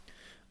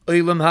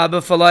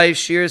Olamhaba4life,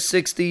 Shiur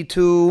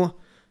 62,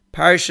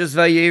 Parshas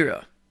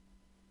Vayera.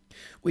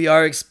 We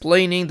are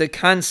explaining the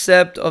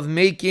concept of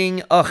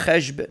making a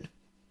cheshbon.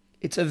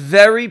 It's a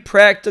very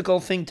practical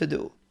thing to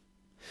do.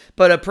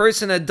 But a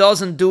person that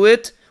doesn't do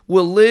it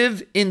will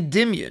live in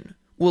Dimyon,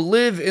 will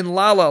live in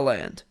La La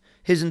Land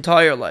his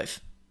entire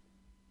life.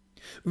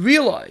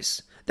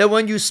 Realize that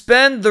when you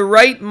spend the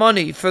right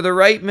money for the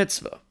right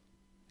mitzvah,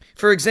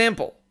 for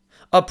example,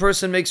 a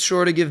person makes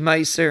sure to give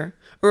meiser,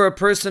 or a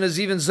person is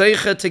even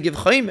zeicha to give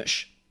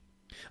chaimish,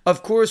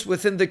 of course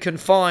within the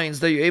confines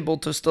that you're able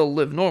to still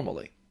live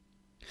normally.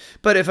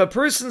 But if a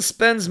person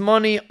spends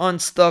money on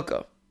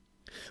tzedakah,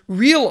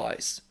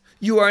 realize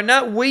you are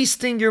not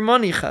wasting your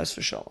money, chas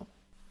v'shalom.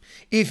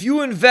 If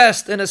you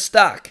invest in a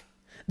stock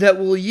that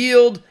will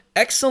yield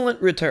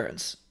excellent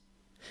returns,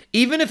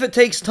 even if it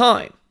takes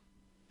time,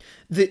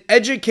 the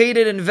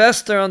educated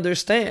investor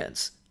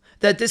understands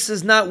that this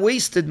is not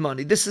wasted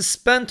money, this is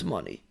spent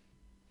money.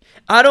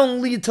 I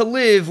don't need to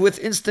live with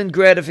instant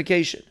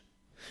gratification.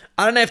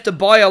 I don't have to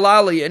buy a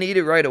lolly and eat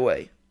it right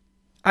away.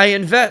 I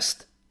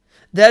invest.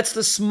 That's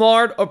the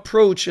smart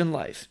approach in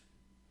life.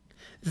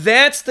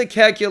 That's the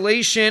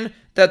calculation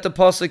that the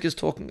pasuk is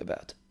talking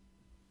about.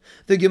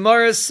 The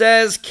Gemara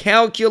says,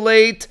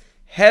 calculate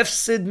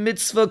hefsid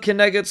mitzvah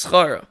keneged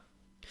schara.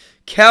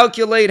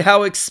 Calculate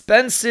how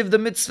expensive the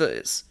mitzvah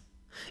is.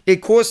 It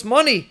costs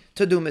money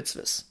to do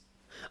mitzvahs.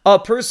 A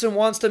person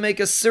wants to make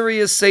a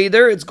serious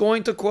seder, it's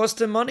going to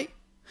cost him money.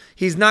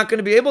 He's not going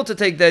to be able to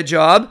take that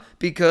job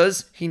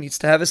because he needs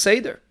to have a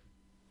seder.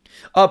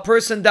 A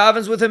person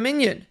davens with a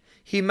minyan.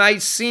 He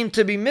might seem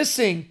to be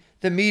missing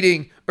the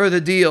meeting or the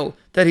deal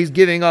that he's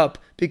giving up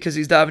because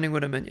he's davening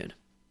with a minyan.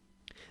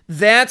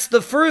 That's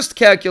the first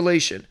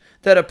calculation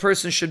that a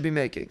person should be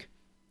making.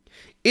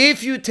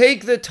 If you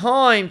take the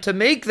time to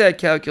make that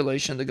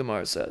calculation, the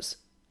Gemara says,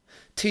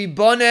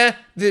 Tibane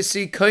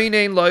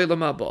v'sikainen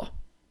l'olamhaba.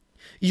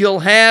 You'll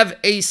have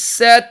a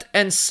set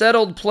and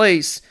settled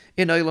place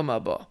in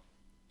Olamhaba,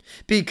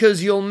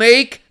 because you'll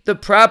make the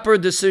proper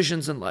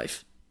decisions in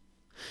life.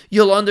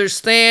 You'll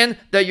understand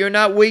that you're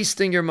not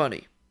wasting your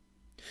money.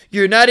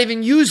 You're not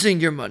even using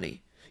your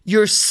money.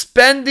 You're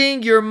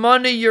spending your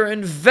money, you're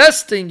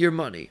investing your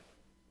money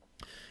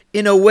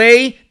in a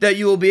way that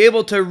you will be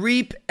able to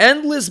reap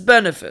endless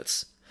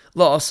benefits.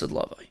 La'asad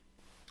lavai.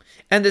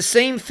 And the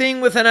same thing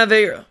with an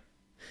Aveira.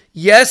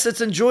 Yes,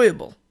 it's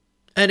enjoyable,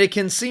 and it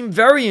can seem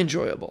very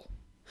enjoyable,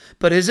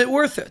 but is it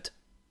worth it?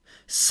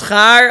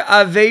 Schar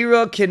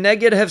Aveira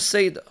keneged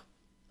hefseda.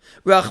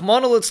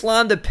 Rachmana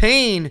litzlan, the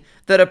pain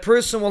that a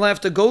person will have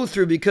to go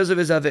through because of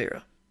his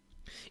Aveira.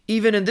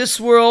 Even in this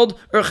world,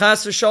 or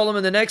chas v'shalom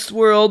in the next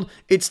world,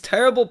 it's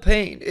terrible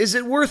pain. Is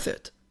it worth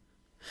it?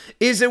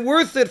 Is it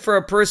worth it for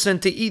a person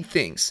to eat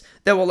things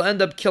that will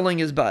end up killing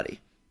his body?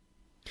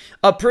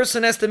 A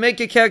person has to make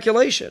a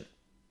calculation.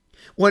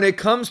 When it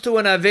comes to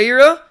an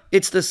Aveira,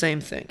 it's the same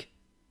thing.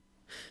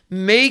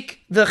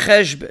 Make the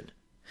cheshbon.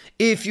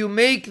 If you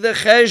make the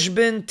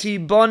cheshbon,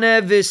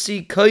 tibane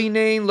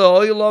v'sikainen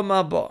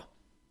l'olamhaba,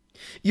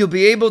 you'll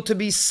be able to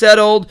be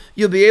settled,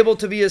 you'll be able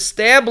to be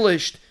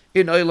established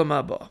in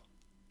Olamhaba.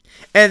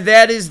 And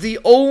that is the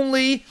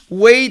only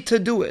way to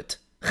do it,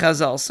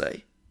 Chazal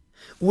say.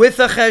 With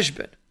a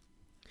cheshbon.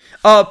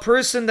 A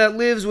person that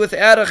lives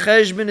without a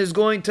cheshbon is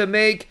going to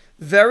make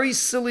very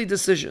silly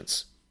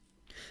decisions.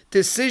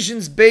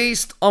 Decisions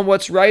based on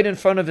what's right in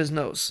front of his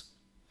nose.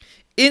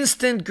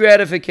 Instant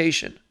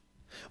gratification.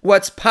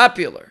 What's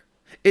popular,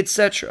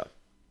 etc.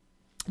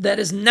 That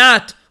is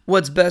not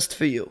what's best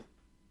for you.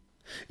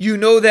 You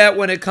know that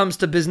when it comes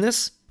to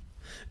business.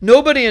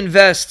 Nobody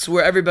invests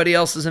where everybody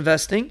else is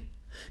investing.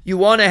 You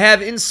want to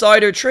have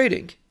insider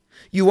trading.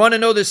 You want to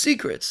know the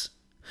secrets.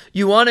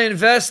 You want to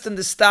invest in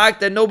the stock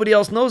that nobody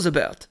else knows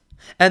about.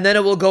 And then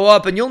it will go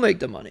up and you'll make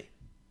the money.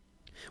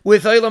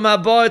 With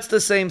Olamhaba, it's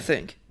the same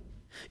thing.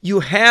 You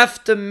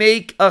have to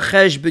make a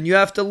cheshbon. You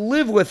have to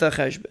live with a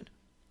cheshbon.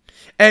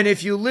 And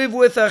if you live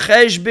with a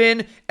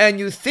cheshbon and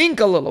you think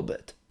a little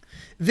bit,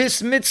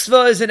 this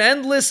mitzvah is an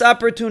endless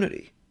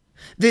opportunity.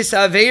 This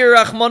Aveira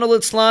Rachmana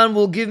litzlan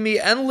will give me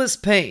endless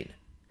pain.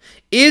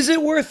 Is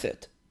it worth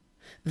it?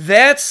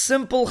 That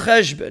simple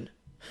cheshbon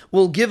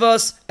will give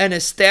us an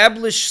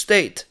established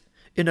state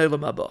in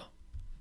Olamhaba.